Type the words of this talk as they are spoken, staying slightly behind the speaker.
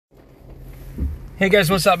Hey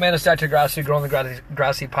guys, what's up, man? It's Dr. Grassi, Growing the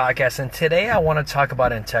Grassi podcast, and today I want to talk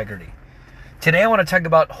about integrity. Today I want to talk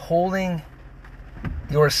about holding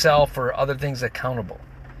yourself or other things accountable.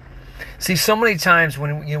 See, so many times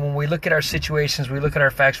when we look at our situations, we look at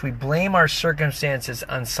our facts, we blame our circumstances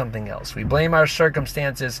on something else. We blame our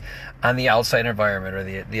circumstances on the outside environment or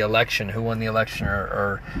the election, who won the election,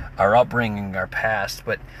 or our upbringing, our past.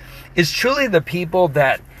 But it's truly the people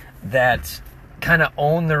that kind of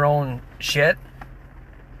own their own shit,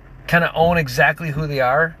 kind of own exactly who they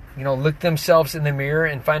are, look themselves in the mirror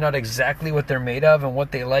and find out exactly what they're made of and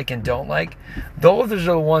what they like and don't like. Those are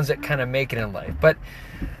the ones that kind of make it in life. But,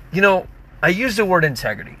 I use the word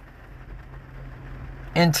integrity.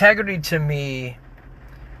 Integrity to me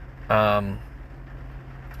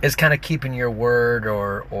is kind of keeping your word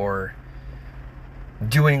or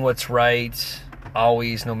doing what's right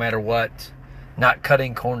always, no matter what, not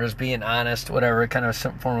cutting corners, being honest, whatever, kind of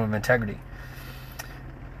some form of integrity.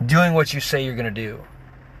 Doing what you say you're going to do.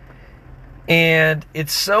 And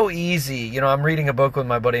it's so easy. I'm reading a book with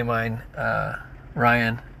my buddy of mine,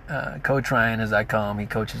 Ryan, Coach Ryan, as I call him. He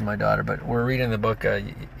coaches my daughter. But we're reading the book,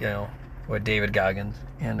 with David Goggins,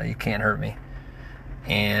 and You Can't Hurt Me.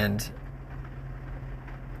 And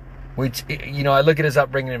I look at his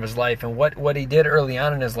upbringing of his life, and what he did early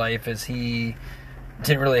on in his life is he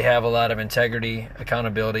didn't really have a lot of integrity,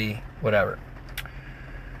 accountability, whatever.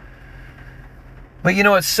 But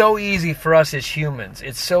it's so easy for us as humans.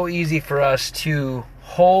 It's so easy for us to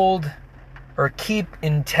hold or keep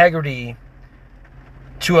integrity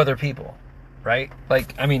to other people, right?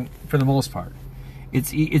 For the most part.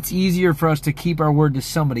 It's easier for us to keep our word to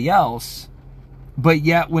somebody else, but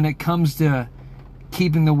yet when it comes to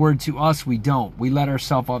keeping the word to us, we don't. We let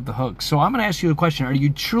ourselves off the hook. So I'm going to ask you a question. Are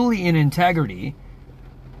you truly in integrity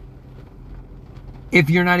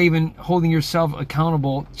if you're not even holding yourself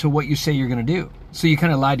accountable to what you say you're going to do? So you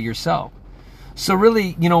kind of lie to yourself. So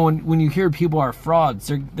really, when you hear people are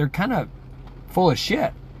frauds, they're kind of full of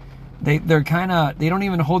shit. They don't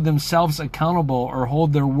even hold themselves accountable or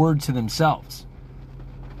hold their word to themselves.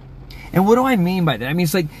 And what do I mean by that? I mean,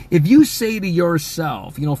 it's like if you say to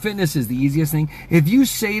yourself, fitness is the easiest thing. If you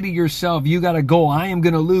say to yourself, you got to go, I am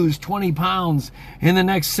going to lose 20 pounds in the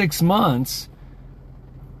next 6 months,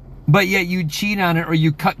 but yet you cheat on it or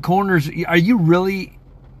you cut corners, are you really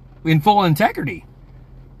in full integrity?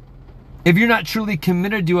 If you're not truly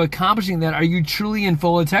committed to accomplishing that, are you truly in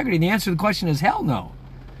full integrity? The answer to the question is hell no.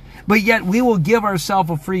 But yet we will give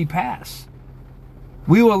ourselves a free pass.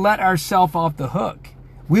 We will let ourselves off the hook.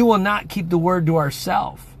 We will not keep the word to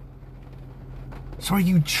ourselves. So are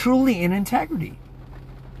you truly in integrity?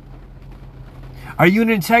 Are you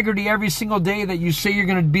in integrity every single day that you say you're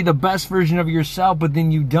going to be the best version of yourself, but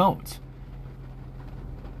then you don't?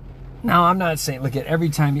 Now, I'm not saying, look, at every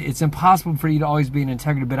time, it's impossible for you to always be in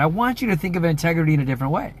integrity, but I want you to think of integrity in a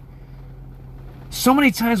different way. So many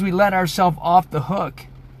times we let ourselves off the hook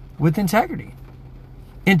with integrity.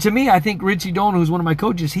 And to me, I think Richie Dolan, who's one of my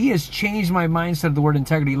coaches, he has changed my mindset of the word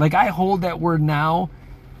integrity. Like, I hold that word now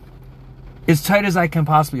as tight as I can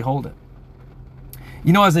possibly hold it.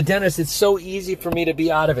 As a dentist, it's so easy for me to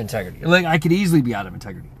be out of integrity. Like, I could easily be out of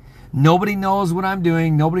integrity. Nobody knows what I'm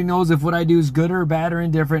doing. Nobody knows if what I do is good or bad or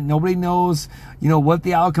indifferent. Nobody knows, what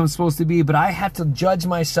the outcome's supposed to be. But I have to judge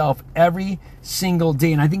myself every single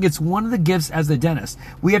day. And I think it's one of the gifts as a dentist.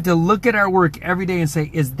 We have to look at our work every day and say,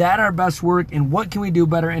 is that our best work? And what can we do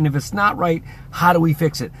better? And if it's not right, how do we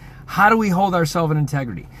fix it? How do we hold ourselves in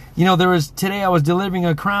integrity? Today I was delivering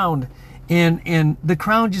a crown and the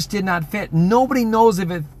crown just did not fit. Nobody knows if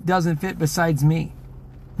it doesn't fit besides me.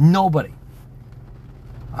 Nobody.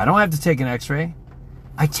 I don't have to take an x-ray.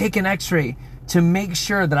 I take an x-ray to make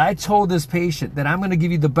sure that I told this patient that I'm going to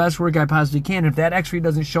give you the best work I possibly can. If that x-ray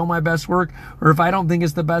doesn't show my best work, or if I don't think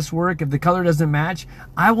it's the best work, if the color doesn't match,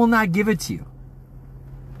 I will not give it to you.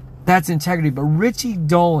 That's integrity. But Richie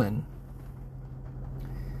Dolan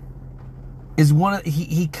is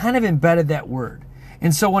he kind of embedded that word.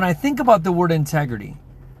 And so when I think about the word integrity,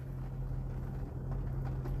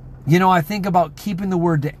 I think about keeping the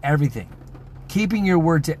word to everything. Keeping your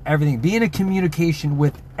word to everything. Being in communication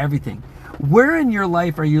with everything. Where in your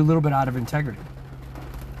life are you a little bit out of integrity?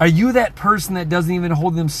 Are you that person that doesn't even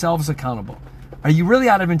hold themselves accountable? Are you really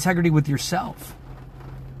out of integrity with yourself?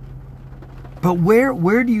 But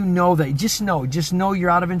where do you know that? Just know you're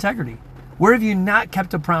out of integrity. Where have you not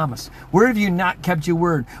kept a promise? Where have you not kept your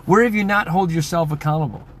word? Where have you not held yourself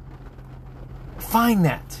accountable? Find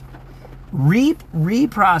that.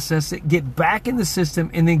 Reprocess it, get back in the system,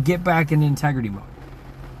 and then get back in integrity mode.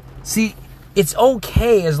 See, it's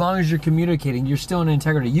okay as long as you're communicating. You're still in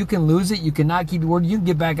integrity. You can lose it. You cannot keep your word. You can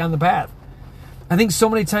get back on the path. I think so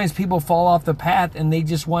many times people fall off the path and they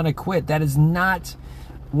just want to quit. That is not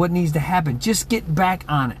what needs to happen. Just get back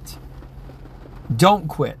on it. Don't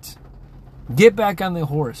quit. Get back on the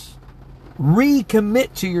horse.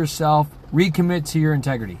 Recommit to yourself. Recommit to your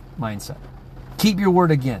integrity mindset. Keep your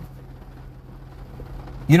word again.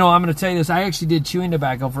 You know, I'm going to tell you this. I actually did chewing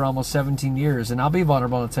tobacco for almost 17 years. And I'll be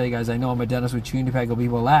vulnerable and tell you guys, I know I'm a dentist with chewing tobacco.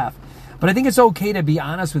 People laugh. But I think it's okay to be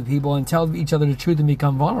honest with people and tell each other the truth and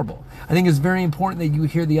become vulnerable. I think it's very important that you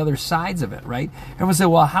hear the other sides of it, right? Everyone say,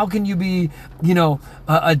 well, how can you be,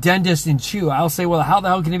 a dentist and chew? I'll say, well, how the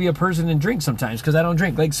hell can you be a person and drink sometimes? Because I don't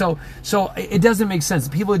drink. So it doesn't make sense.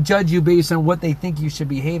 People judge you based on what they think you should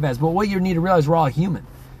behave as. But what you need to realize, we're all human.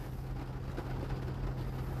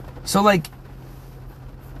 So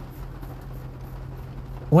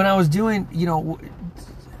when I was doing,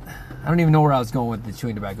 I don't even know where I was going with the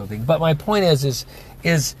chewing tobacco thing. But my point is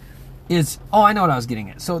I know what I was getting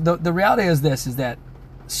at. So the reality is this, is that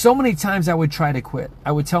so many times I would try to quit.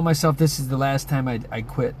 I would tell myself, this is the last time I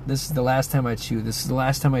quit. This is the last time I chew. This is the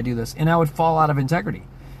last time I do this. And I would fall out of integrity.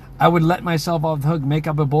 I would let myself off the hook, make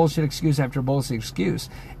up a bullshit excuse after bullshit excuse.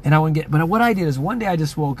 And I wouldn't get, but what I did is one day I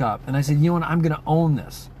just woke up and I said, you know what, I'm going to own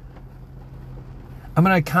this. I'm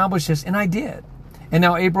going to accomplish this. And I did. And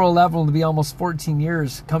now April 11 will be almost 14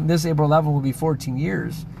 years. This April 11 will be 14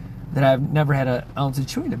 years that I've never had an ounce of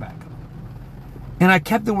chewing tobacco. And I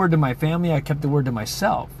kept the word to my family. I kept the word to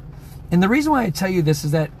myself. And the reason why I tell you this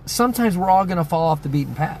is that sometimes we're all going to fall off the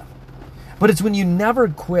beaten path. But it's when you never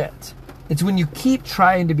quit. It's when you keep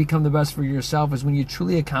trying to become the best for yourself is when you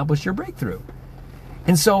truly accomplish your breakthrough.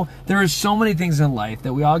 And so there are so many things in life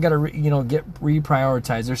that we all got to, get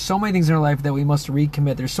reprioritized. There's so many things in our life that we must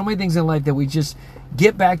recommit. There's so many things in life that we just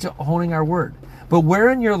get back to honing our word. But where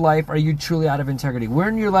in your life are you truly out of integrity? Where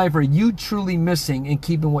in your life are you truly missing and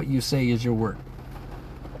keeping what you say is your word?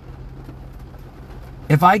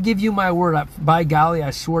 If I give you my word, by golly, I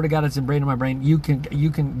swear to God, it's ingrained in my brain. You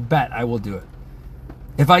can bet I will do it.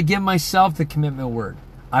 If I give myself the commitment word,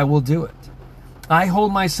 I will do it. I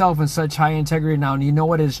hold myself in such high integrity now, and you know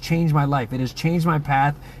what? It has changed my life. It has changed my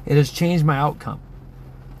path. It has changed my outcome.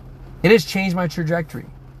 It has changed my trajectory.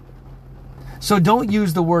 So don't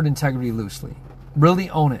use the word integrity loosely. Really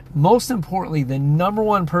own it. Most importantly, the number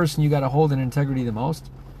one person you got to hold in integrity the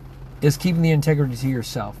most is keeping the integrity to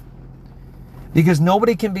yourself. Because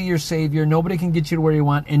nobody can be your savior. Nobody can get you to where you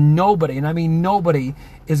want. And nobody, and I mean nobody,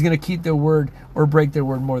 is going to keep their word or break their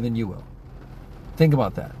word more than you will. Think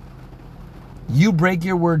about that. You break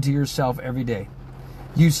your word to yourself every day.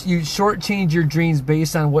 You shortchange your dreams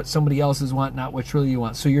based on what somebody else's want, not what truly you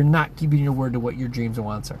want. So you're not keeping your word to what your dreams and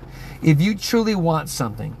wants are. If you truly want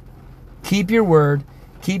something, keep your word,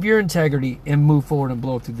 keep your integrity, and move forward and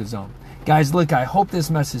blow through the zone. Guys, look, I hope this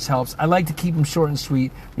message helps. I like to keep them short and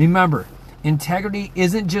sweet. Remember, integrity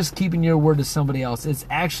isn't just keeping your word to somebody else. It's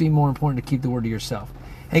actually more important to keep the word to yourself.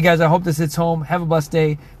 Hey, guys, I hope this hits home. Have a blessed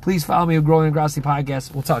day. Please follow me with Growing and Grassley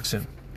Podcast. We'll talk soon.